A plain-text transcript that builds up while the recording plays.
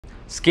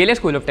Scalar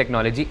School of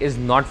Technology is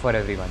not for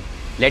everyone.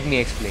 Let me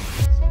explain.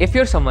 If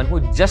you're someone who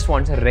just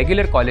wants a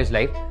regular college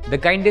life, the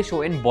kind they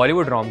show in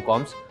Bollywood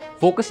rom-coms,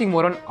 focusing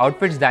more on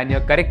outfits than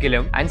your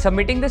curriculum and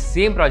submitting the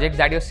same projects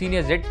that your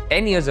seniors did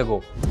 10 years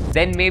ago,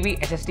 then maybe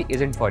SST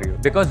isn't for you.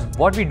 Because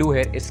what we do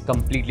here is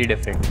completely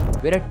different.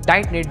 We're a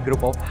tight-knit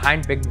group of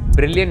hand-picked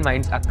brilliant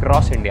minds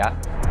across India,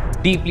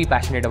 deeply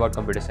passionate about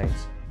computer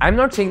science. I'm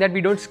not saying that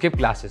we don't skip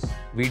classes.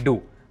 We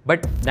do.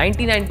 But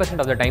 99%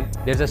 of the time,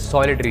 there's a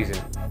solid reason.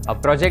 A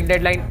project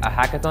deadline, a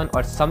hackathon,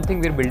 or something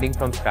we're building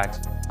from scratch.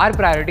 Our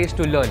priority is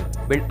to learn,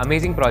 build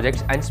amazing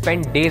projects, and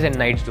spend days and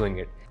nights doing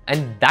it.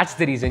 And that's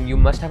the reason you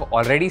must have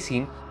already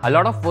seen a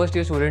lot of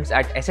first-year students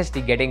at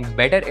SST getting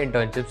better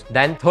internships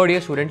than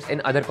third-year students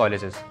in other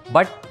colleges.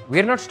 But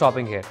we're not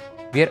stopping here.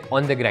 We're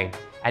on the grind.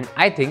 And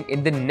I think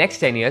in the next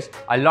 10 years,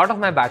 a lot of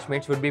my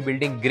batchmates would be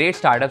building great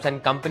startups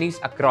and companies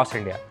across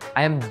India.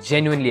 I am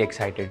genuinely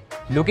excited.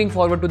 Looking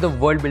forward to the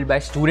world built by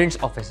students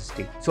of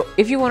SST. So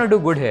if you want to do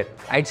good here,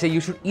 I'd say you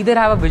should either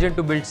have a vision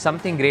to build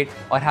something great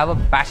or have a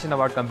passion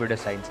about computer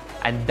science.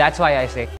 And that's why I say